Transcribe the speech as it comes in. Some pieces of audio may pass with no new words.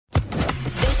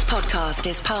podcast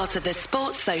is part of the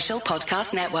Sports Social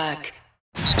Podcast Network.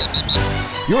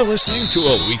 You're listening to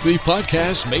a weekly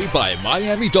podcast made by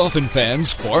Miami Dolphin fans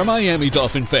for Miami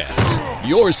Dolphin fans.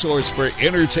 Your source for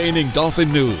entertaining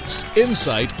Dolphin news,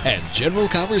 insight, and general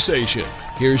conversation.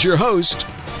 Here's your host,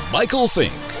 Michael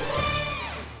Fink.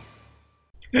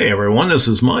 Hey everyone, this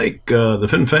is Mike. The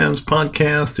Finfans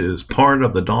podcast is part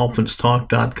of the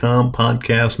DolphinsTalk.com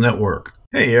podcast network.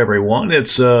 Hey everyone,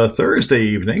 it's Thursday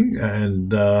evening,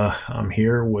 and I'm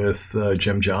here with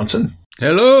Jim Johnson.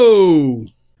 Hello!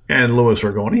 And Louis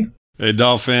Ragoni. Hey,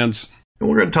 Dolphins. And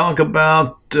we're going to talk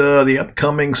about the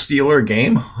upcoming Steeler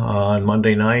game on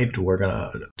Monday night. We're going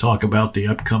to talk about the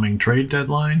upcoming trade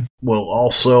deadline. We'll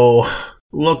also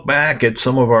look back at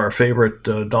some of our favorite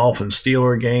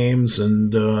Dolphin-Steeler games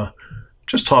and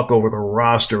just talk over the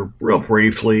roster real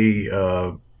briefly,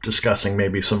 discussing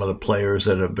maybe some of the players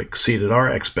that have exceeded our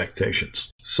expectations.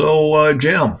 So,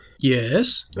 Jim.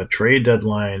 Yes? The trade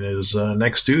deadline is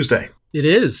next Tuesday. It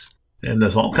is. And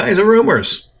there's all kinds of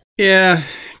rumors. Yeah,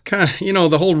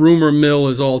 the whole rumor mill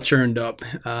is all churned up.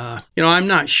 I'm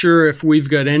not sure if we've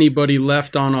got anybody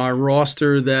left on our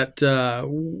roster that,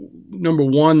 number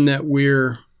one, that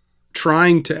we're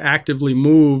trying to actively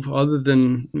move other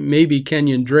than maybe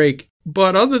Kenyon Drake.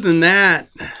 But other than that,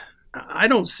 I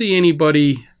don't see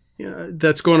anybody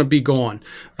that's going to be gone.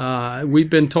 We've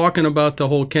been talking about the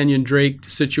whole Kenyon Drake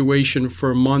situation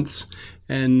for months.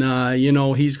 And,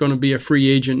 he's going to be a free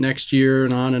agent next year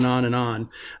and on and on and on.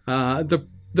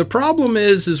 The problem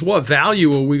is what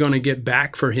value are we going to get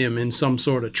back for him in some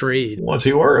sort of trade? What's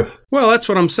he worth? Well, that's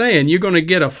what I'm saying. You're going to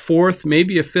get a fourth,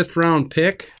 maybe a fifth round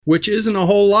pick, which isn't a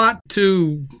whole lot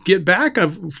to get back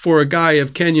for a guy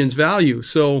of Kenyon's value.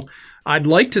 So I'd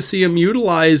like to see him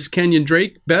utilize Kenyon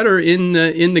Drake better in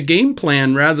the game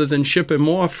plan rather than ship him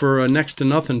off for a next to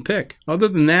nothing pick. Other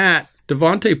than that,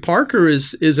 Devontae Parker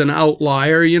is an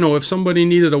outlier. If somebody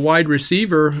needed a wide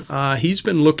receiver, he's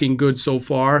been looking good so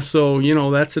far. So,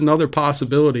 that's another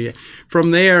possibility.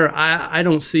 From there, I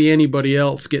don't see anybody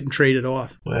else getting traded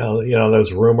off. Well,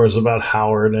 there's rumors about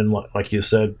Howard and, like you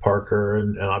said, Parker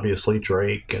and obviously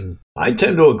Drake. And I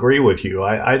tend to agree with you.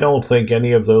 I don't think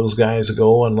any of those guys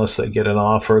go unless they get an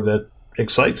offer that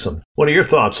excites them. What are your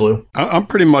thoughts, Lou? I'm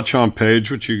pretty much on page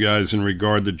with you guys in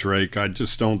regard to Drake. I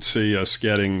just don't see us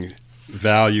getting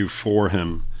value for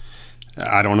him.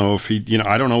 I don't know if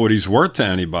I don't know what he's worth to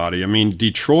anybody. I mean,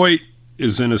 Detroit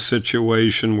is in a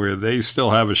situation where they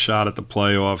still have a shot at the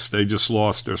playoffs. They just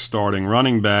lost their starting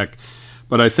running back,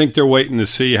 but I think they're waiting to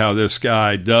see how this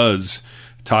guy does.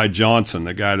 Ty Johnson,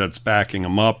 the guy that's backing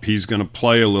him up, he's going to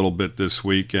play a little bit this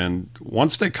week, and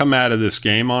once they come out of this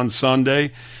game on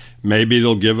Sunday, maybe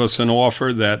they'll give us an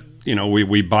offer that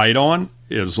we bite on,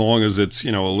 as long as it's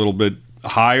a little bit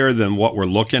higher than what we're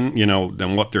looking,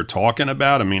 than what they're talking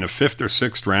about. I mean, a fifth or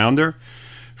sixth rounder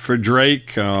for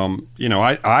Drake.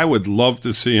 I would love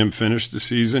to see him finish the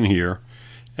season here.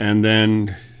 And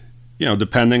then,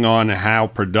 depending on how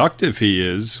productive he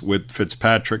is with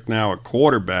Fitzpatrick now at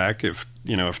quarterback, if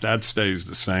that stays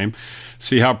the same,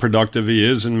 see how productive he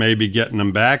is and maybe getting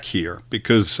him back here.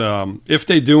 Because if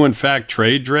they do, in fact,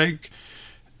 trade Drake,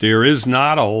 there is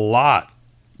not a lot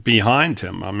behind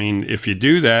him. I mean, if you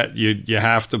do that, you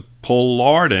have to pull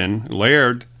Laird, and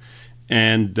Laird.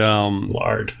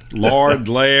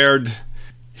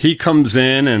 He comes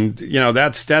in, and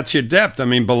that's your depth. I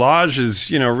mean, Balaj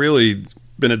has really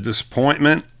been a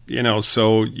disappointment.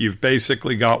 So you've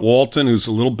basically got Walton, who's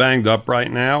a little banged up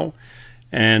right now,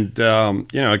 and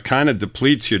it kind of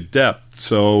depletes your depth.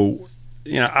 So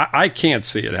I can't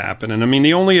see it happen. And I mean,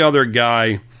 the only other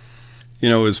guy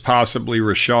is possibly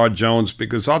Rashad Jones,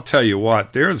 because I'll tell you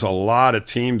what, there's a lot of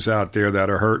teams out there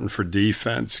that are hurting for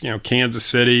defense. Kansas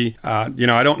City, I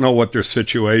don't know what their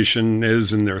situation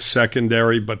is in their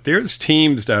secondary, but there's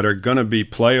teams that are going to be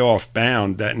playoff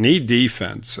bound that need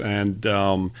defense. And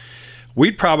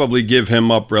we'd probably give him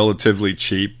up relatively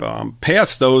cheap.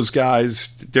 Past those guys,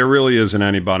 there really isn't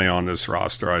anybody on this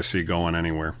roster I see going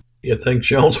anywhere. You think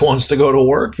Jones wants to go to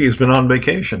work? He's been on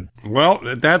vacation. Well,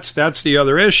 that's the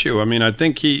other issue. I mean, I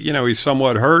think he's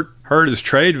somewhat hurt his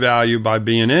trade value by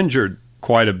being injured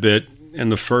quite a bit in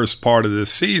the first part of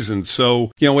this season.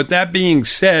 So, with that being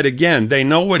said, again, they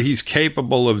know what he's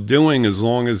capable of doing as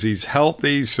long as he's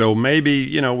healthy. So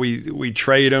maybe, we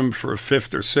trade him for a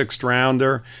fifth or sixth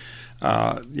rounder.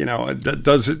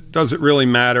 Does it really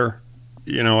matter?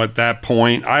 At that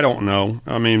point, I don't know.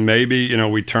 I mean, maybe,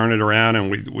 we turn it around and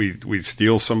we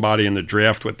steal somebody in the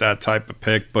draft with that type of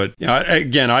pick. But,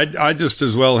 again, I just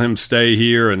as well him stay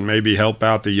here and maybe help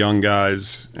out the young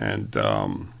guys and,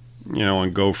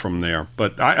 and go from there.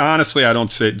 But honestly, I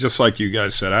don't see, just like you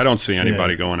guys said, I don't see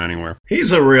anybody going anywhere.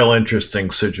 He's a real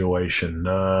interesting situation.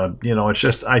 It's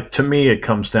just, to me, it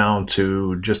comes down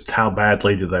to just how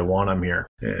badly do they want him here.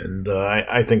 And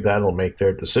I think that'll make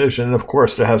their decision. And of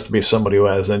course, there has to be somebody who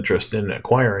has interest in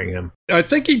acquiring him. I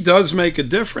think he does make a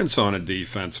difference on a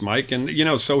defense, Mike. And,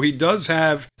 so he does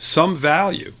have some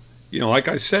value. Like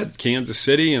I said, Kansas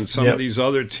City and some of these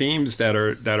other teams that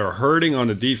are hurting on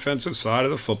the defensive side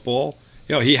of the football,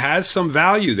 he has some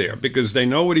value there because they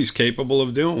know what he's capable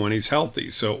of doing when he's healthy.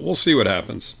 So we'll see what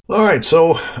happens. All right,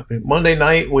 so Monday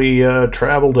night we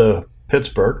traveled to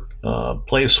Pittsburgh, a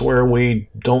place where we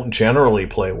don't generally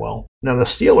play well. Now the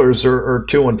Steelers are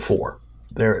 2-4.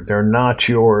 They're not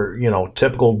your,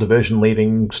 typical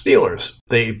division-leading Steelers.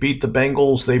 They beat the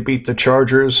Bengals, they beat the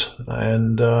Chargers,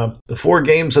 and the 4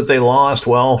 games that they lost,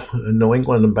 well, New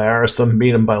England embarrassed them,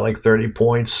 beat them by like 30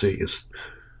 points.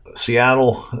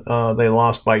 Seattle, they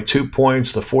lost by 2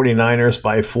 points, the 49ers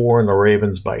by 4, and the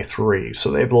Ravens by 3.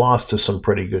 So they've lost to some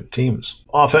pretty good teams.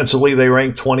 Offensively, they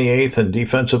rank 28th, and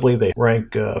defensively, they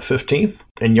rank 15th.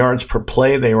 In yards per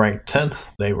play, they rank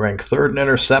 10th. They rank 3rd in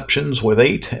interceptions with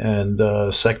 8, and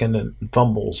 2nd in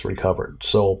fumbles recovered.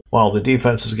 So while the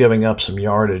defense is giving up some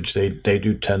yardage, they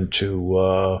do tend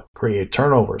to create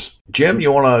turnovers. Jim,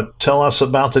 you want to tell us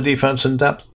about the defense in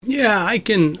depth? Yeah, I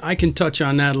can touch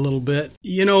on that a little bit.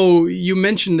 You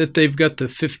mentioned that they've got the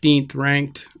 15th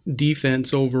ranked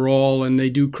defense overall, and they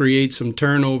do create some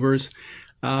turnovers.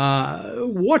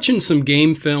 Watching some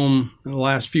game film in the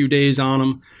last few days on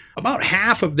them, about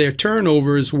half of their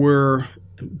turnovers were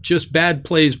just bad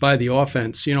plays by the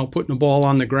offense, putting the ball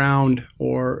on the ground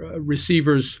or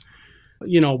receivers,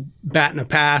 batting a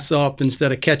pass up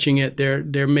instead of catching it.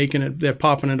 They're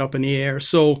popping it up in the air.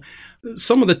 So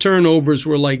some of the turnovers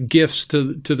were like gifts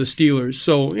to the Steelers.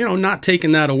 So, not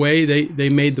taking that away, they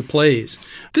made the plays.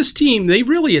 This team, they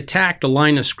really attacked the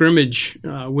line of scrimmage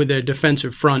with their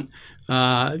defensive front.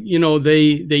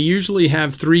 They usually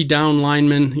have 3 down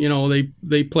linemen.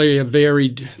 They play a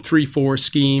varied 3-4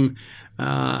 scheme,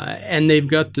 and they've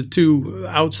got the 2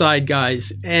 outside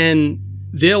guys. And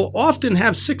they'll often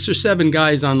have 6 or 7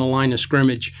 guys on the line of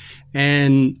scrimmage.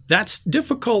 And that's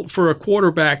difficult for a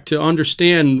quarterback to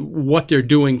understand what they're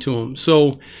doing to him.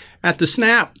 So at the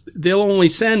snap, they'll only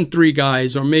send 3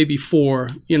 guys or maybe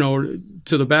 4,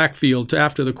 to the backfield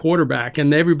after the quarterback,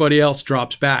 and everybody else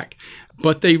drops back.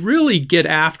 But they really get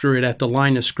after it at the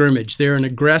line of scrimmage. They're an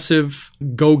aggressive,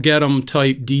 go-get-'em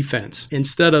type defense.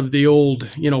 Instead of the old,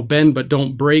 bend but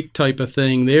don't break type of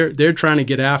thing, they're trying to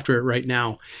get after it right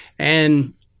now.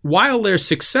 And while they're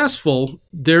successful,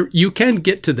 you can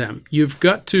get to them. You've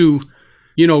got to,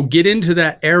 get into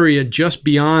that area just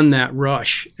beyond that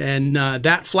rush. And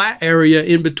that flat area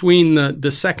in between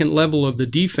the second level of the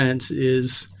defense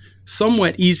is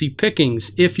somewhat easy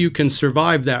pickings if you can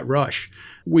survive that rush.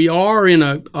 We are in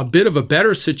a bit of a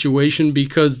better situation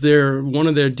because one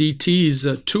of their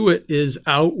DTs, Tuitt, is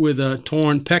out with a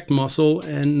torn pec muscle,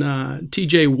 and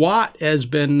T.J. Watt has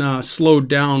been slowed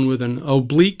down with an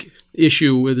oblique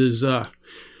issue with his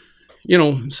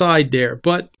side there.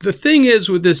 But the thing is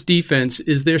with this defense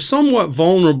is they're somewhat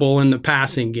vulnerable in the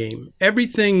passing game.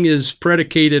 Everything is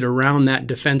predicated around that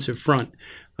defensive front.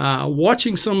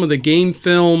 Watching some of the game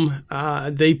film,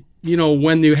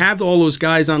 when you have all those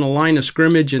guys on the line of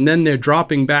scrimmage and then they're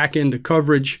dropping back into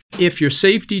coverage, if your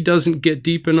safety doesn't get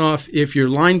deep enough, if your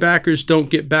linebackers don't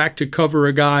get back to cover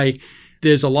a guy,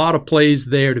 there's a lot of plays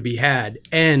there to be had.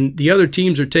 And the other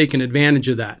teams are taking advantage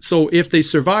of that. So if they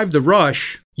survive the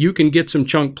rush, you can get some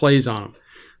chunk plays on them.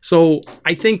 So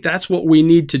I think that's what we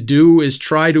need to do is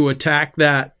try to attack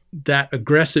that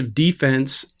aggressive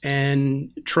defense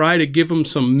and try to give them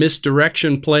some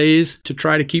misdirection plays to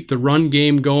try to keep the run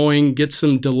game going, get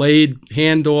some delayed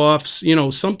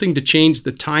handoffs, something to change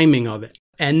the timing of it.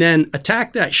 And then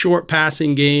attack that short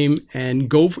passing game and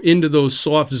go into those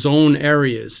soft zone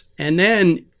areas. And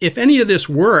then if any of this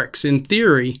works, in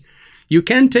theory, you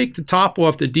can take the top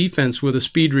off the defense with a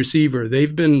speed receiver.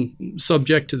 They've been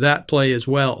subject to that play as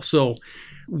well. So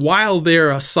while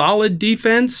they're a solid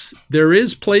defense, there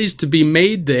is plays to be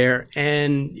made there.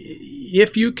 And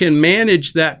if you can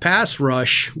manage that pass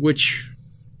rush, which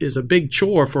is a big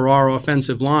chore for our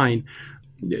offensive line,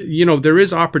 there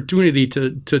is opportunity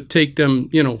to take them,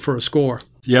 for a score.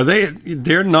 Yeah,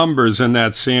 their numbers in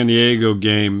that San Diego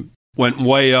game went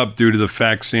way up due to the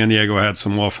fact San Diego had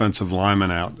some offensive linemen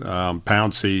out.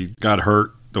 Pouncey got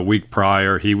hurt the week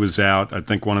prior. He was out. I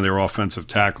think one of their offensive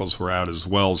tackles were out as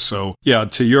well. So, yeah,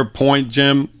 to your point,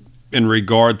 Jim, in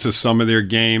regard to some of their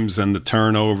games and the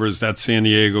turnovers. That San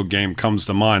Diego game comes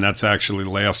to mind. That's actually the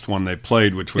last one they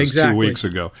played, which was 2 weeks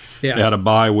ago. Yeah. They had a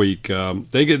bye week.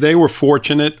 They were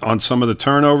fortunate on some of the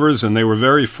turnovers, and they were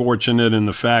very fortunate in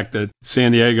the fact that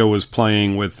San Diego was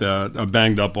playing with a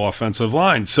banged-up offensive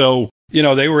line. So,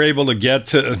 they were able to get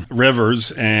to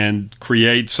Rivers and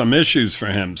create some issues for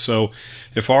him. So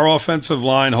if our offensive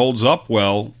line holds up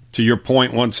well, to your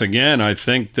point once again, I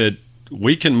think that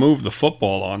we can move the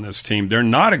football on this team. They're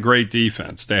not a great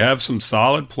defense. They have some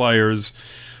solid players,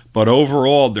 but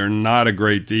overall, they're not a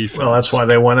great defense. Well, that's why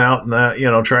they went out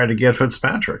and tried to get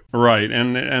Fitzpatrick. Right,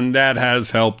 and that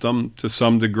has helped them to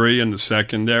some degree in the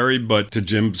secondary. But to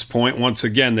Jim's point, once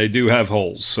again, they do have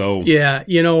holes. So yeah,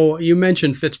 you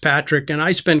mentioned Fitzpatrick, and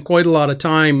I spent quite a lot of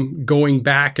time going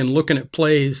back and looking at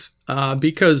plays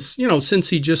because since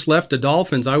he just left the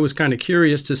Dolphins, I was kind of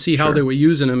curious to see how they were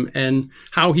using him and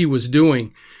how he was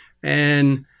doing,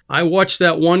 and I watched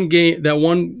that one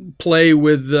play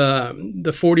with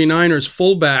the 49ers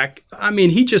fullback. I mean,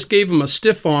 he just gave him a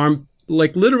stiff arm,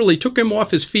 like literally took him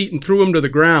off his feet and threw him to the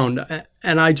ground.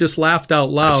 And I just laughed out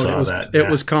loud. It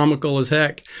was comical as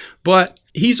heck. But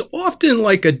he's often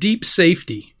like a deep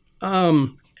safety. A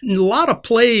lot of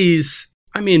plays,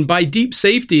 I mean, by deep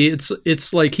safety,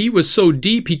 it's like he was so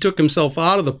deep he took himself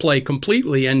out of the play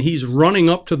completely, and he's running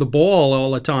up to the ball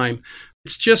all the time.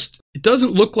 It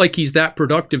doesn't look like he's that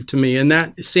productive to me. And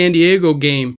that San Diego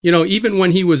game, even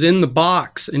when he was in the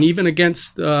box and even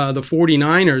against the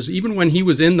 49ers, even when he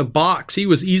was in the box, he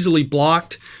was easily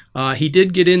blocked. He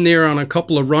did get in there on a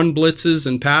couple of run blitzes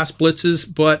and pass blitzes,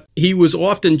 but he was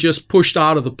often just pushed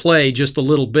out of the play just a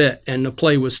little bit, and the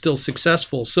play was still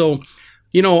successful. So,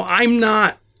 I'm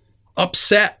not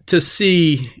upset to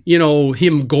see,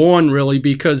 him gone really,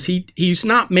 because he's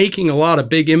not making a lot of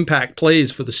big impact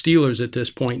plays for the Steelers at this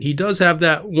point. He does have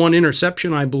that one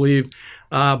interception, I believe,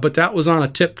 but that was on a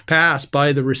tipped pass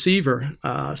by the receiver.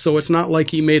 So it's not like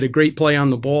he made a great play on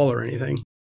the ball or anything.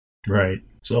 Right.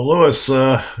 So, Lewis,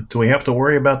 do we have to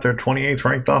worry about their 28th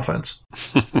ranked offense?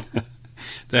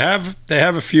 They have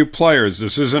a few players.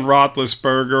 This isn't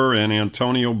Roethlisberger and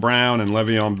Antonio Brown and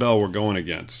Le'Veon Bell we're going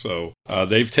against. So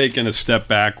they've taken a step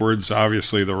backwards.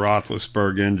 Obviously, the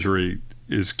Roethlisberger injury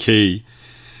is key.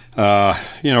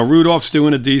 Rudolph's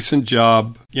doing a decent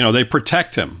job. They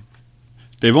protect him.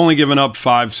 They've only given up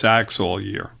 5 sacks all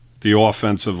year, the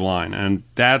offensive line. And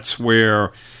that's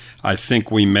where I think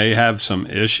we may have some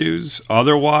issues.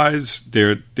 Otherwise,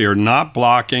 they're not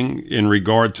blocking in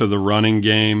regard to the running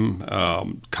game.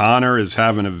 Connor is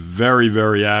having a very,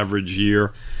 very average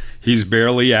year. He's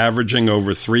barely averaging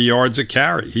over 3 yards a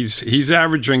carry. He's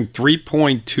averaging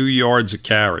 3.2 yards a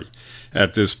carry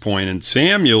at this point. And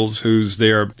Samuels, who's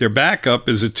their backup,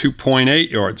 is at 2.8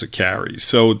 yards a carry.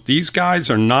 So these guys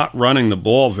are not running the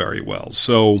ball very well.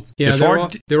 So yeah,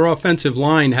 their offensive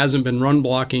line hasn't been run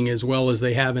blocking as well as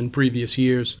they have in previous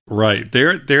years. Right.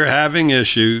 They're having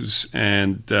issues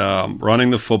and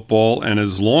running the football. And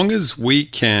as long as we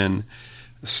can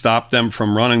stop them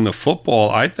from running the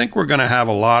football, I think we're going to have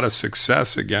a lot of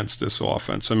success against this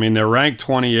offense. I mean, they're ranked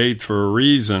 28th for a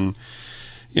reason.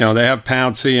 They have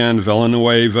Pouncey and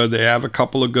Villanueva. They have a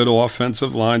couple of good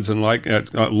offensive lines and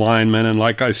linemen. And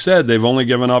like I said, they've only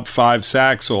given up 5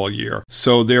 sacks all year.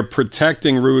 So they're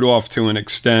protecting Rudolph to an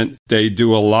extent. They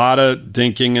do a lot of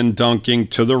dinking and dunking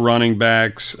to the running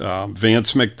backs.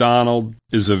 Vance McDonald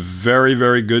is a very,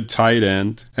 very good tight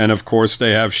end. And, of course,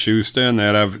 they have Schuster, and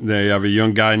they have a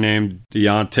young guy named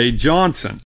Deontay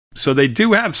Johnson. So they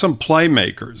do have some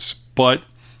playmakers, but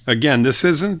again, this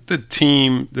isn't the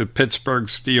Pittsburgh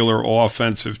Steelers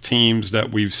offensive teams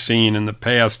that we've seen in the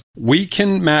past. We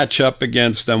can match up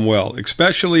against them well,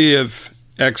 especially if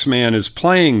X-Man is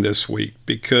playing this week,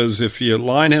 because if you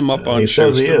line him up on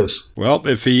Schuster, he is. Well,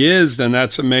 if he is, then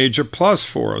that's a major plus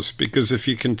for us, because if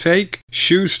you can take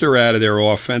Schuster out of their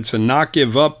offense and not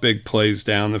give up big plays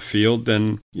down the field,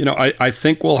 then I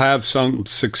think we'll have some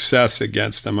success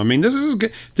against them. I mean,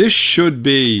 this should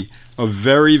be a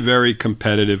very, very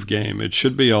competitive game. It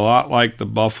should be a lot like the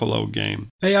Buffalo game.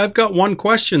 Hey, I've got one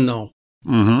question, though.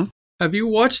 Mm-hmm. Have you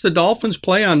watched the Dolphins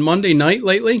play on Monday night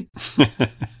lately?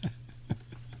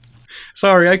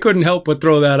 Sorry, I couldn't help but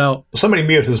throw that out. Somebody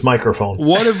mute his microphone.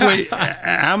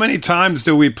 How many times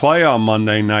do we play on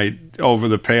Monday night over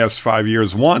the past 5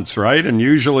 years? Once, right? And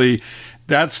usually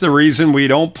that's the reason we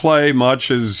don't play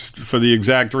much, is for the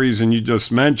exact reason you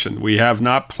just mentioned. We have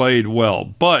not played well,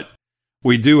 but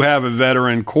we do have a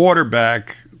veteran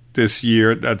quarterback this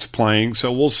year that's playing,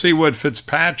 so we'll see what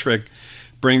Fitzpatrick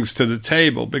brings to the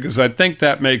table, because I think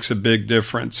that makes a big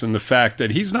difference in the fact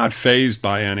that he's not fazed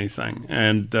by anything.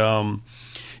 And,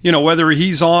 whether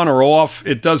he's on or off,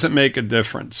 it doesn't make a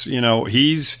difference.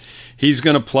 He's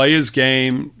going to play his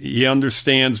game. He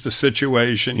understands the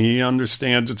situation. He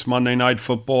understands it's Monday Night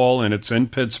Football and it's in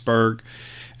Pittsburgh.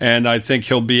 And I think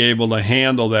he'll be able to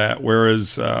handle that.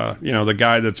 Whereas, the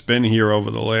guy that's been here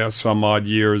over the last some odd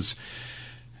years,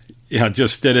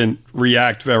 just didn't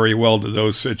react very well to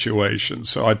those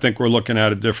situations. So I think we're looking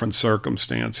at a different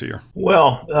circumstance here.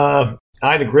 Well,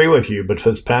 I'd agree with you, but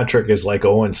Fitzpatrick is like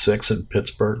 0-6 in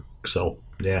Pittsburgh. So,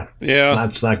 yeah,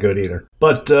 that's not good either.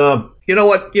 But you know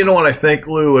what? I think,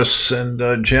 Lewis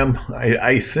and Jim?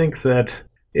 I think that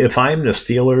if I'm the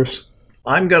Steelers,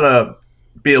 I'm going to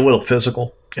be a little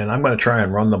physical. And I'm going to try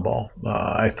and run the ball.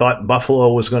 I thought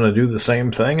Buffalo was going to do the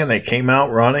same thing, and they came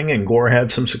out running, and Gore had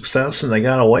some success, and they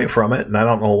got away from it. And I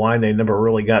don't know why they never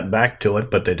really got back to it,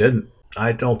 but they didn't.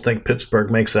 I don't think Pittsburgh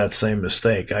makes that same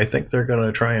mistake. I think they're going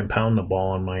to try and pound the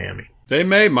ball on Miami. They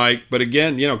may, Mike, but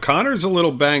again, Connor's a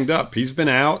little banged up. He's been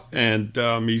out, and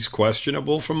he's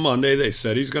questionable from Monday. They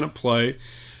said he's going to play,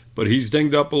 but he's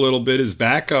dinged up a little bit. His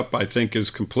backup, I think, is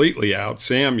completely out,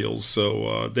 Samuels.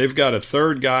 So they've got a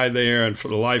third guy there, and for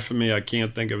the life of me, I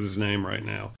can't think of his name right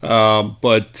now.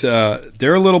 But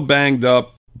they're a little banged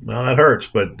up. Well, that hurts,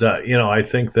 but I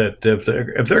think that if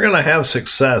they're going to have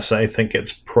success, I think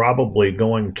it's probably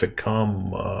going to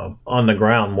come on the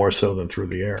ground more so than through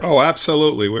the air. Oh,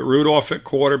 absolutely. With Rudolph at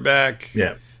quarterback,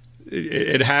 yeah,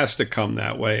 it has to come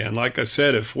that way. And like I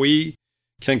said, if we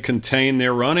can contain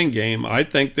their running game, I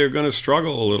think they're going to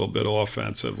struggle a little bit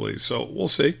offensively. So we'll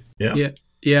see.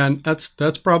 Yeah, and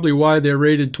that's probably why they're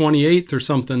rated 28th or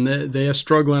something. They are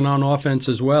struggling on offense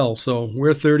as well. So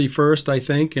we're 31st, I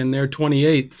think, and they're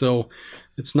 28th. So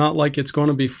it's not like it's going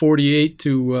to be 48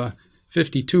 to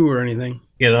 52 or anything.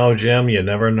 Jim, you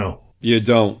never know. You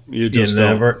don't. You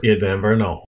never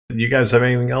know. You guys have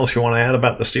anything else you want to add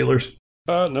about the Steelers?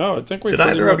 No, I think we. Did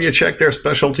either of you check their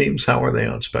special teams? How are they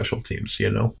on special teams?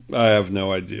 I have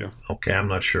no idea. Okay, I'm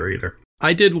not sure either.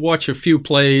 I did watch a few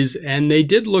plays, and they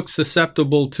did look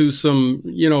susceptible to some,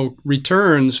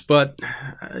 returns, but,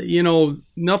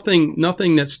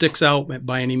 nothing that sticks out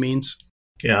by any means.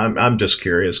 Yeah, I'm just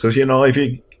curious because, if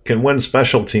you can win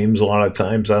special teams, a lot of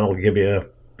times that'll give you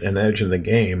an edge in the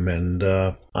game, and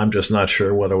I'm just not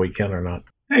sure whether we can or not.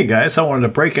 Hey guys, I wanted to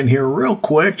break in here real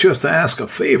quick just to ask a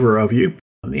favor of you.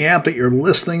 On the app that you're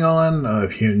listening on,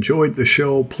 if you enjoyed the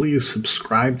show, please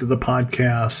subscribe to the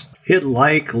podcast. Hit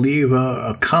like, leave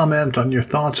a comment on your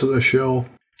thoughts of the show.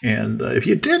 And if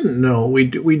you didn't know, we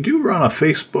do run a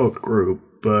Facebook group.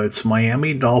 It's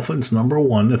Miami Dolphins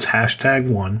 #1. That's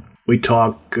 #1. We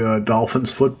talk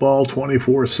Dolphins football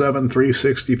 24/7,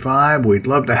 365. We'd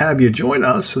love to have you join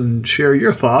us and share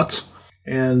your thoughts.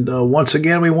 And once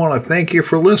again, we want to thank you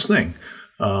for listening.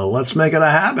 Let's make it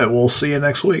a habit. We'll see you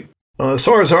next week. As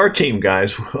far as our team,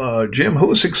 guys, Jim, who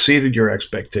has exceeded your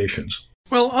expectations?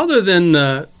 Well, other than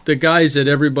the guys that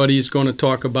everybody's going to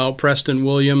talk about, Preston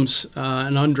Williams,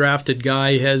 an undrafted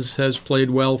guy, has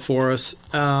played well for us.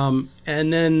 And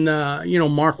then,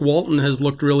 Mark Walton has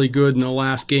looked really good in the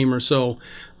last game or so.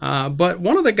 But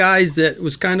one of the guys that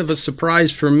was kind of a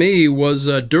surprise for me was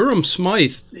Durham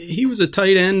Smythe. He was a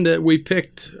tight end that we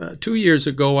picked 2 years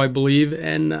ago, I believe.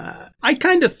 And I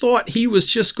kind of thought he was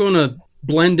just going to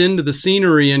blend into the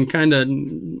scenery and kind of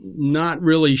not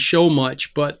really show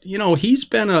much. But, he's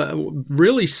been a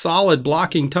really solid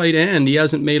blocking tight end. He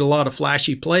hasn't made a lot of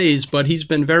flashy plays, but he's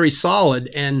been very solid.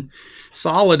 And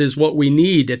solid is what we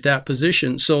need at that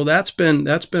position. So that's been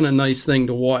a nice thing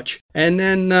to watch. And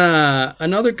then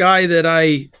another guy that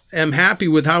I am happy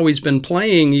with how he's been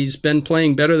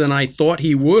playing better than I thought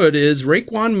he would, is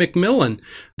Raekwon McMillan.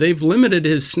 They've limited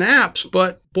his snaps,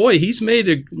 but boy, he's made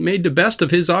the best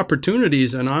of his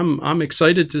opportunities, and I'm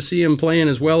excited to see him playing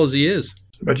as well as he is.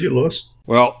 How about you, Lewis?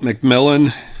 Well,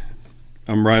 McMillan,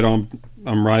 I'm right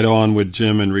on with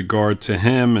Jim in regard to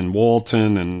him and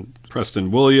Walton and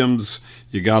Preston Williams.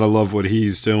 You got to love what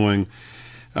he's doing.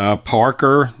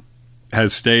 Parker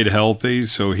has stayed healthy,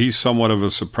 so he's somewhat of a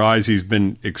surprise. He's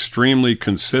been extremely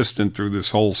consistent through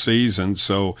this whole season,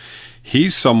 so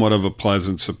he's somewhat of a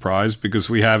pleasant surprise because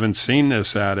we haven't seen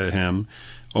this out of him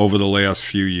over the last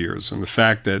few years. And the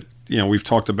fact that, we've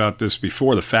talked about this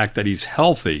before, the fact that he's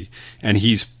healthy and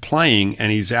he's playing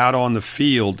and he's out on the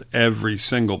field every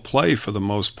single play for the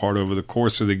most part over the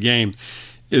course of the game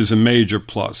is a major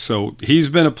plus. So he's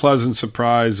been a pleasant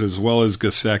surprise, as well as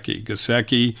Gesicki.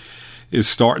 Gesicki is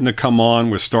starting to come on.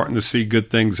 We're starting to see good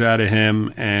things out of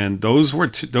him. And those were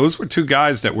two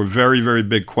guys that were very, very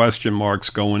big question marks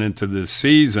going into this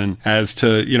season as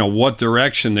to, what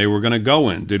direction they were going to go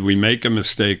in. Did we make a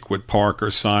mistake with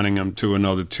Parker signing him to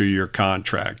another 2-year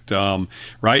contract?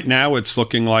 Right now, it's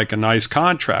looking like a nice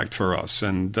contract for us.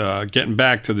 And getting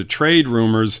back to the trade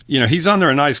rumors, he's under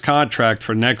a nice contract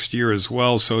for next year as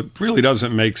well. So it really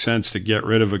doesn't make sense to get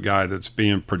rid of a guy that's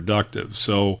being productive.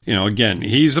 So, again,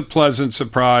 he's a pleasant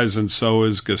surprise, and so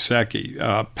is Gesicki.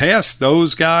 Past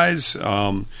those guys,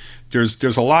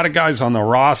 there's a lot of guys on the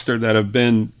roster that have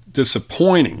been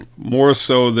disappointing, more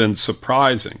so than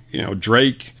surprising.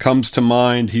 Drake comes to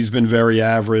mind. He's been very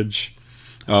average.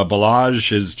 Balaj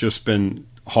has just been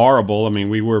horrible. I mean,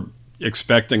 we were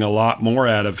expecting a lot more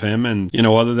out of him, and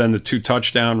other than the 2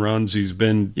 touchdown runs, he's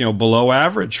been below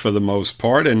average for the most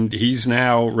part, and he's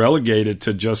now relegated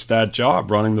to just that job,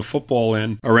 running the football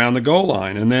in around the goal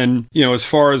line. And then as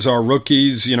far as our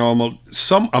rookies,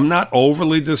 I'm not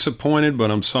overly disappointed,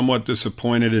 but I'm somewhat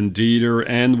disappointed in Dieter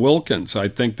and Wilkins. I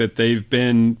think that they've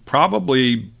been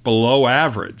probably below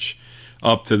average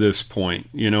up to this point,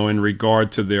 in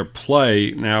regard to their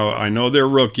play. Now, I know they're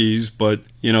rookies, but,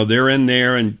 they're in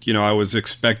there, and, I was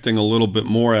expecting a little bit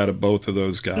more out of both of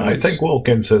those guys. I think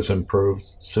Wilkins has improved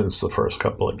since the first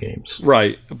couple of games.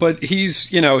 Right. But he's,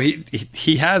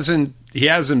 he hasn't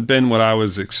been what I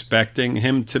was expecting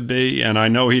him to be, and I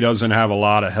know he doesn't have a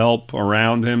lot of help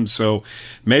around him, so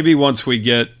maybe once we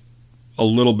get a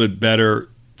little bit better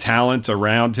talent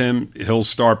around him, he'll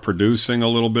start producing a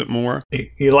little bit more.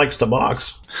 He likes the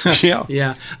box. Yeah.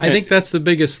 Yeah. I think that's the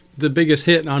biggest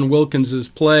hit on Wilkins's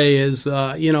play is,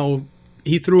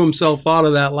 he threw himself out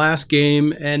of that last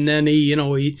game, and then he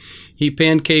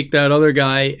pancaked that other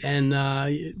guy, and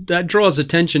that draws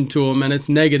attention to him, and it's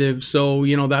negative. So,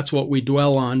 that's what we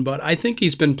dwell on. But I think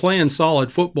he's been playing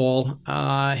solid football.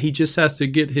 He just has to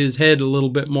get his head a little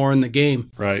bit more in the game.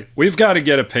 Right. We've got to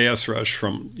get a pass rush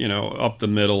from, up the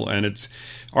middle, and it's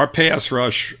our pass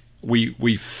rush.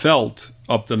 We felt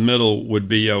up the middle would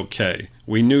be okay.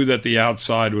 We knew that the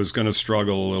outside was going to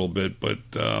struggle a little bit, but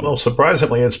well,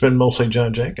 surprisingly, it's been mostly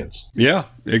John Jenkins. Yeah,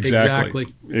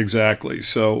 exactly.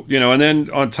 So, and then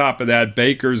on top of that,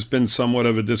 Baker's been somewhat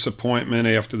of a disappointment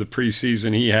after the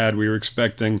preseason he had. We were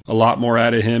expecting a lot more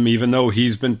out of him, even though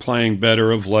he's been playing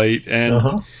better of late.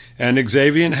 And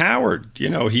Xavier Howard,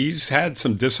 he's had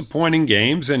some disappointing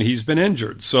games, and he's been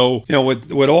injured. So,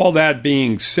 with all that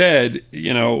being said,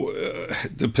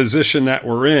 the position that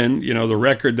we're in, the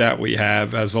record that we have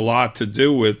has a lot to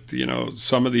do with,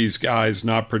 some of these guys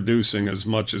not producing as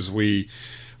much as we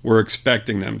were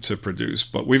expecting them to produce.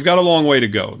 But we've got a long way to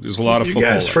go. There's a lot of football. You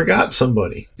guys forgot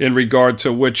somebody. In regard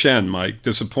to which end, Mike?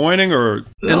 Disappointing or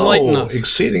enlighten us?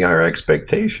 Exceeding our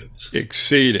expectations.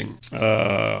 Exceeding.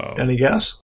 Any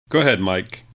guess? Go ahead,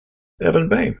 Mike. Evan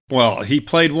Bain. Well, he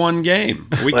played one game.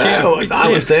 We well, can't. I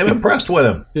was damn impressed with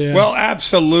him. Yeah. Well,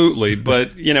 absolutely,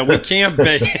 but we can't.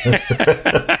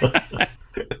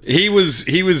 He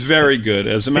was very good.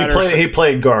 As a matter of fact, he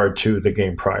played guard too the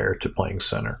game prior to playing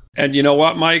center. And you know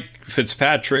what, Mike?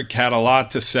 Fitzpatrick had a lot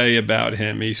to say about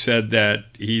him. He said that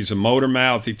he's a motor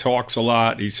mouth. He talks a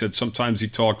lot. He said sometimes he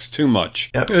talks too much.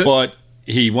 Yep. But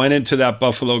he went into that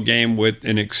Buffalo game with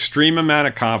an extreme amount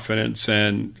of confidence,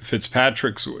 and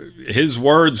his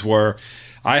words were,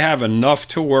 I have enough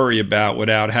to worry about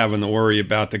without having to worry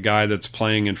about the guy that's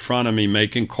playing in front of me,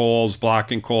 making calls,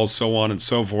 blocking calls, so on and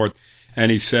so forth.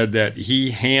 And he said that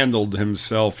he handled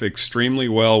himself extremely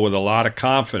well with a lot of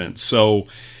confidence. So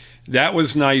that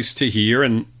was nice to hear.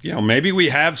 And, maybe we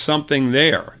have something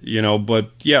there,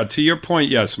 but yeah, to your point,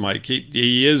 yes, Mike,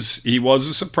 he was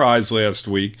a surprise last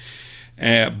week.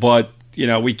 But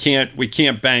we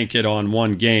can't bank it on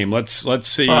one game. Let's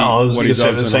see what he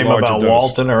does. The same about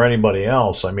Walton or anybody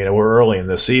else. I mean, we're early in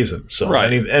the season, so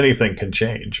right. anything can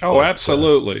change. Oh,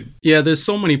 absolutely. Yeah, there's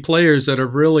so many players that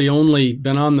have really only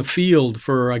been on the field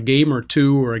for a game or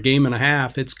two or a game and a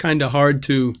half. It's kind of hard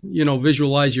to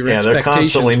visualize your expectations. They're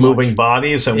constantly moving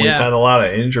bodies, and we've had a lot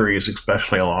of injuries,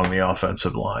 especially along the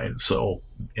offensive line. So.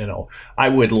 I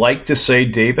would like to say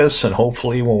Davis, and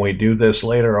hopefully when we do this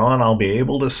later on, I'll be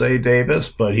able to say Davis,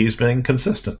 but he's been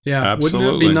inconsistent. Yeah, absolutely.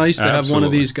 Wouldn't it be nice to have one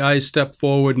of these guys step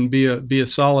forward and be a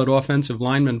solid offensive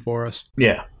lineman for us?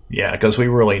 Yeah, because we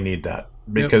really need that.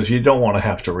 Because you don't want to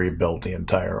have to rebuild the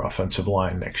entire offensive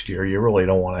line next year. You really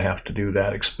don't want to have to do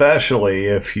that, especially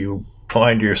if you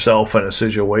find yourself in a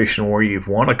situation where you've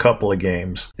won a couple of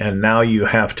games and now you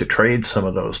have to trade some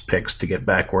of those picks to get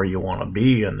back where you want to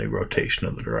be in the rotation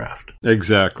of the draft.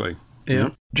 Exactly.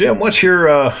 Yeah. Jim, what's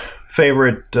your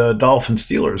favorite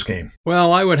Dolphins-Steelers game?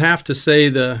 Well, I would have to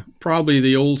say probably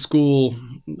the old school,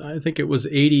 I think it was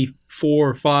 84-5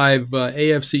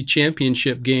 AFC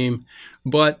Championship game.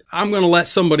 But I'm going to let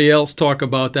somebody else talk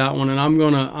about that one, and I'm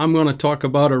going to talk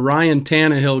about a Ryan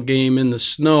Tannehill game in the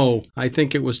snow. I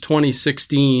think it was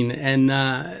 2016, and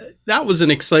that was an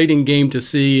exciting game to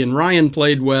see. And Ryan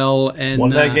played well, and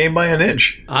won that game by an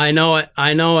inch. I know it,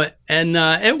 and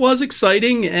it was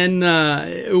exciting, and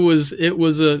it was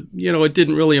a it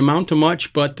didn't really amount to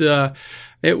much, but.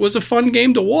 It was a fun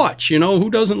game to watch. Who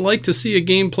doesn't like to see a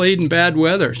game played in bad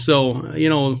weather? So,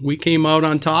 we came out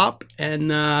on top,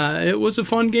 and it was a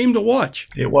fun game to watch.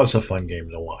 It was a fun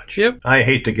game to watch. Yep. I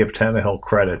hate to give Tannehill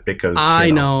credit because I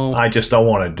know. I just don't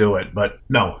want to do it. But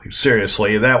no,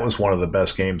 seriously, that was one of the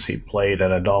best games he played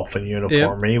in a Dolphin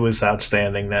uniform. Yep. He was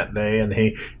outstanding that day, and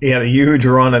he had a huge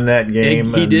run in that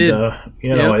game. He did.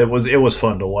 It was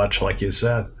fun to watch, like you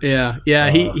said. Yeah.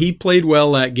 He played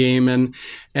well that game, and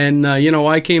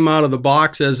I came out of the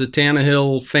box as a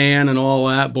Tannehill fan and all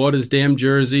that, bought his damn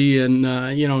jersey, and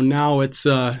now it's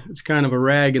kind of a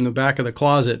rag in the back of the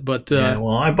closet. But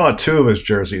I bought 2 of his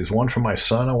jerseys, one for my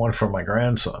son and one for my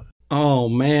grandson. Oh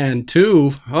man,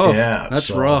 2. Oh, yeah,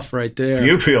 that's rough right there. If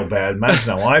you feel bad, imagine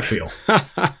how I feel.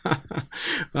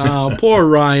 Poor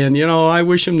Ryan. I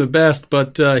wish him the best,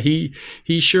 but he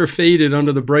sure faded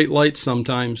under the bright lights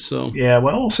sometimes. So yeah,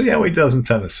 well, we'll see how he does in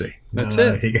Tennessee. That's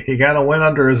it. He got a win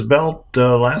under his belt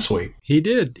last week. He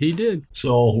did.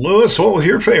 So, Lewis, what was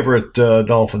your favorite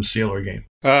Dolphin-Steeler game?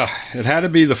 It had to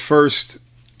be the first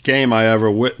game I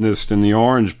ever witnessed in the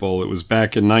Orange Bowl. It was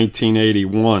back in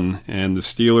 1981, and the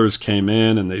Steelers came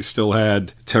in, and they still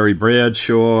had Terry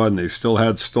Bradshaw, and they still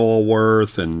had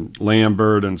Stallworth and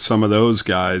Lambert and some of those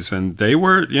guys, and they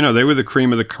were the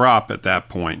cream of the crop at that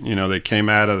point. They came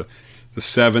out of the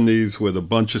 70s with a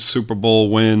bunch of Super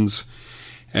Bowl wins,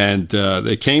 and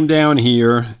they came down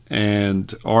here,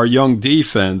 and our young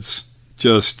defense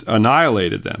just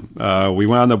annihilated them. We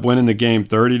wound up winning the game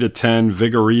 30-10.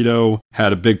 Vigorito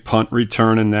had a big punt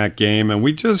return in that game, and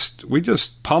we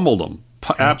just pummeled them.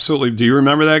 Absolutely. Do you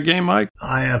remember that game, Mike?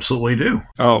 I absolutely do.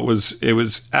 Oh, it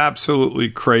was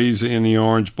absolutely crazy in the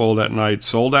Orange Bowl that night.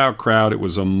 Sold out crowd. It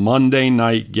was a Monday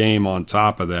night game on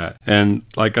top of that. And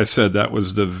like I said, that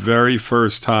was the very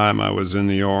first time I was in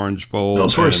the Orange Bowl.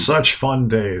 Those were such fun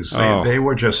days. They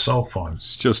were just so fun.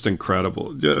 It's just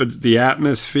incredible. The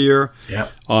atmosphere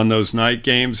on those night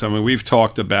games. I mean, we've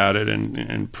talked about it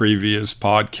in previous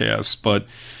podcasts, but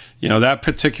that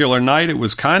particular night, it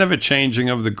was kind of a changing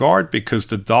of the guard because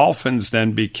the Dolphins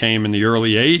then became, in the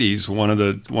early 80s, one of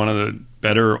the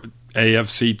better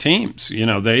AFC teams.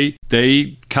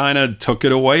 They kind of took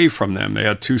it away from them. They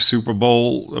had 2 Super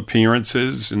Bowl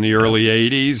appearances in the early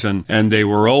 80s, and they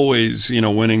were always,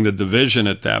 winning the division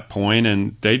at that point,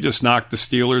 and they just knocked the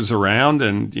Steelers around,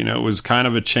 and, it was kind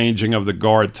of a changing of the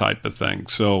guard type of thing.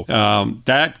 So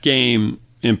that game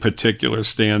in particular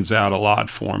stands out a lot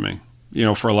for me.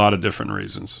 For a lot of different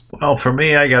reasons. Well, for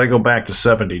me, I got to go back to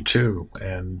 72,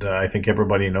 and I think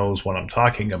everybody knows what I'm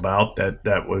talking about.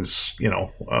 That was,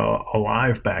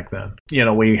 alive back then.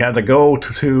 We had to go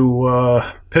to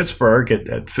Pittsburgh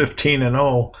at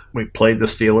 15-0. We played the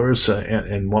Steelers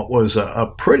in what was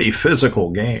a pretty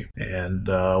physical game, and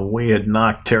we had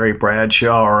knocked Terry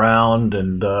Bradshaw around,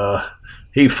 and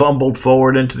he fumbled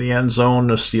forward into the end zone.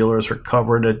 The Steelers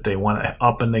recovered it. They went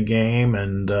up in the game,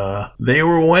 and they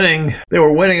were winning. They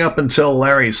were winning up until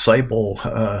Larry Seipel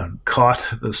caught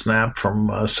the snap from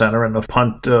center in the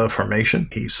punt formation.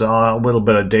 He saw a little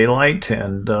bit of daylight,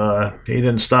 and he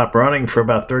didn't stop running for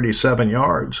about 37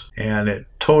 yards, and it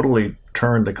totally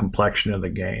turned the complexion of the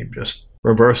game. Just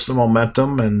reversed the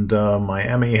momentum, and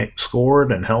Miami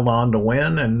scored and held on to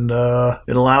win, and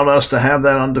it allowed us to have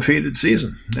that undefeated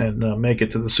season and make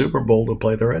it to the Super Bowl to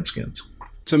play the Redskins.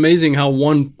 It's amazing how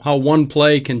one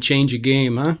play can change a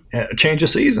game, huh? Change a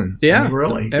season. Yeah, I mean,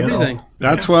 really. Everything.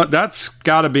 That's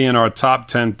got to be in our top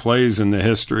 10 plays in the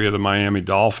history of the Miami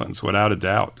Dolphins, without a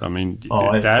doubt. I mean,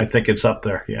 I think it's up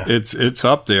there. Yeah, it's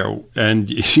up there,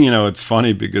 and it's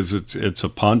funny because it's a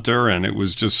punter, and it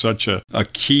was just such a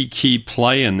key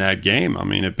play in that game. I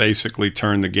mean, it basically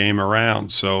turned the game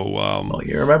around. So, well,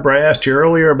 you remember I asked you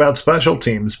earlier about special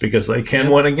teams because they can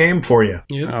win a game for you.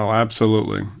 Yep. Oh,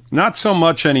 absolutely. Not so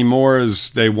much anymore as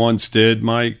they once did,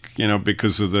 Mike.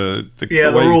 Because of the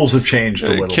rules have changed a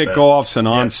little bit. Kickoffs and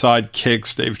onside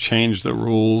kicks, they've changed the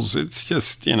rules. It's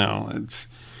just,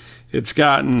 it's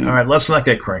gotten... All right, let's not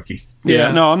get cranky.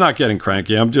 Yeah, no, I'm not getting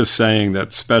cranky. I'm just saying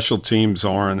that special teams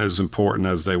aren't as important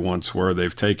as they once were.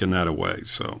 They've taken that away.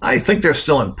 So I think they're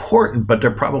still important, but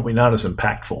they're probably not as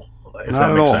impactful. if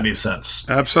that makes any sense.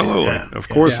 Absolutely. Yeah. Of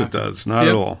course it does. Not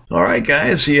at all. All right,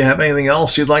 guys. Do you have anything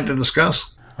else you'd like to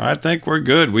discuss? I think we're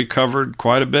good. We covered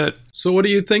quite a bit. So what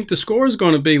do you think the score is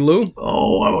going to be, Lou?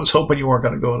 Oh, I was hoping you weren't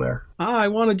going to go there. I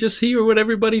want to just hear what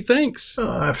everybody thinks.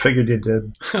 I figured you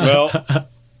did. Well,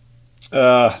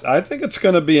 I think it's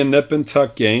going to be a nip and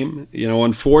tuck game.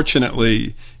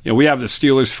 Unfortunately, we have the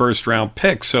Steelers' first round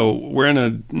pick, so we're in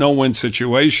a no-win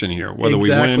situation here. Whether we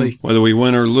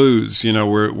win or lose,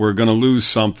 we're going to lose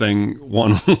something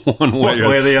one way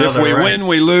or the other. If we win,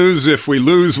 we lose. If we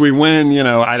lose, we win.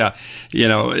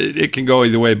 It can go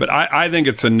either way. But I think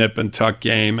it's a nip and tuck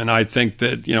game, and I think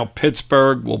that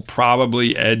Pittsburgh will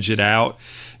probably edge it out.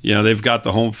 They've got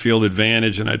the home field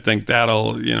advantage, and I think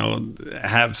that'll,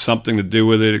 have something to do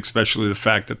with it, especially the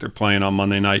fact that they're playing on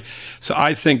Monday night. So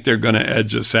I think they're going to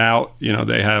edge us out.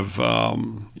 They have,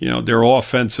 they're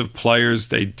offensive players.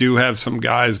 They do have some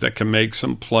guys that can make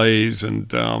some plays.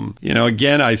 And,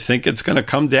 again, I think it's going to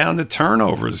come down to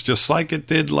turnovers, just like it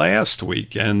did last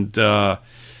week. And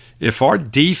if our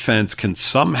defense can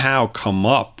somehow come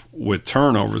up with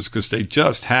turnovers, because they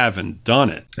just haven't done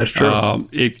it. That's true.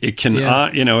 It can,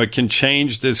 it can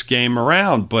change this game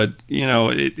around. But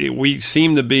we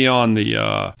seem to be on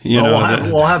the,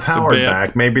 we'll have Howard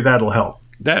back. Maybe that'll help.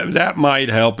 That might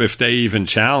help if they even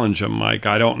challenge him, Mike.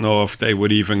 I don't know if they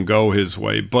would even go his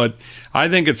way, but I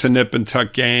think it's a nip and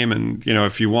tuck game. And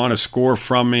if you want to score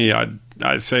from me, I'd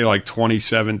say like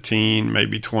 2017,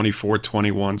 maybe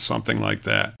 24-21, something like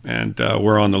that. And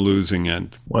we're on the losing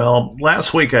end. Well,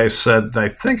 last week I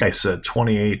think I said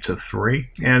 28-3,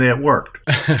 and it worked.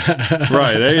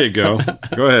 Right, there you go.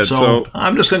 Go ahead. So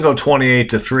I'm just going to go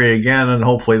 28-3 again, and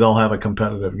hopefully they'll have a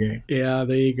competitive game. Yeah,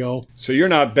 there you go. So you're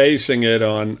not basing it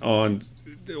on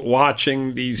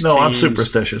watching these teams. No, I'm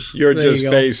superstitious. You're just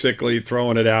basically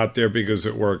throwing it out there because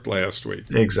it worked last week.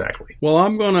 Exactly. Well,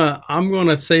 I'm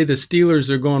gonna say the Steelers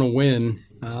are going to win.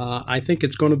 I think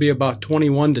it's going to be about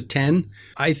 21-10.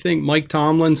 I think Mike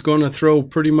Tomlin's going to throw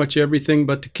pretty much everything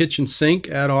but the kitchen sink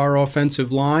at our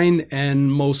offensive line,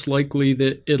 and most likely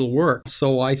that it'll work.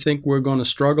 So I think we're going to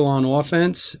struggle on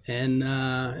offense, and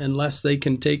unless they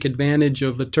can take advantage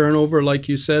of a turnover, like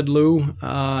you said, Lou,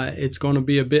 it's going to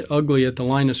be a bit ugly at the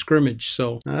line of scrimmage.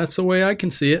 So that's the way I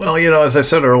can see it. Well, as I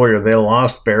said earlier, they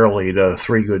lost barely to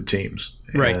three good teams.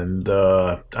 Right. And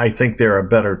I think they're a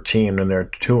better team than their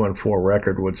 2-4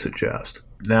 record would suggest.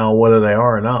 Now, whether they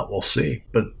are or not, we'll see.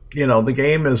 But, the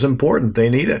game is important. They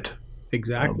need it.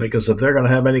 Exactly. Because if they're going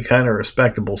to have any kind of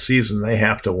respectable season, they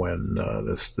have to win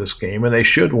this game, and they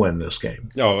should win this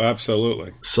game. Oh,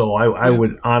 absolutely. So I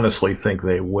would honestly think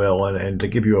they will. And to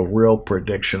give you a real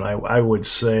prediction, I would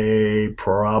say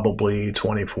probably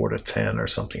 24-10 or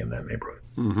something in that neighborhood.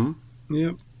 Mm-hmm.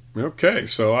 Yep. Okay,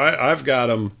 so I've got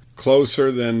them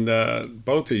closer than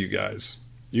both of you guys.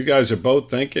 You guys are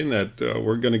both thinking that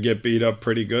we're going to get beat up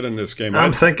pretty good in this game.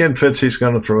 I'm thinking Fitzy's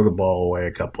going to throw the ball away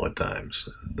a couple of times.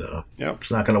 And,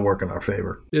 It's not going to work in our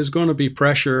favor. There's going to be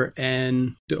pressure,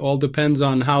 and it all depends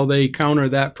on how they counter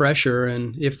that pressure.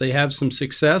 And if they have some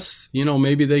success,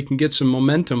 maybe they can get some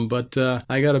momentum. But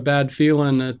I got a bad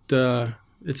feeling that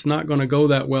it's not going to go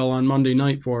that well on Monday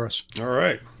night for us. All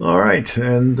right.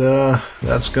 And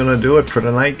that's going to do it for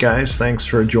tonight, guys. Thanks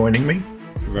for joining me.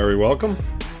 You're very welcome.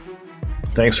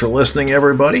 Thanks for listening,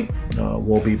 everybody.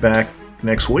 We'll be back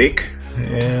next week.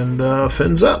 And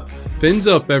fins up. Fins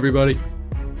up, everybody.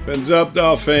 Fins up,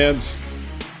 Dolphins.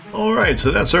 All right,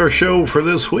 so that's our show for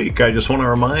this week. I just want to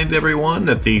remind everyone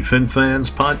that the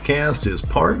Finfans podcast is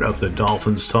part of the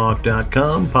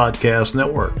DolphinsTalk.com podcast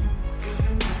network.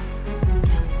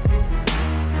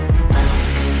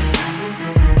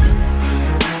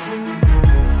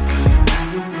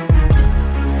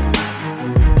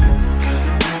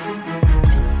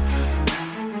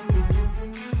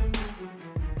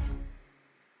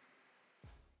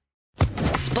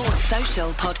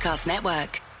 Podcast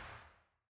Network.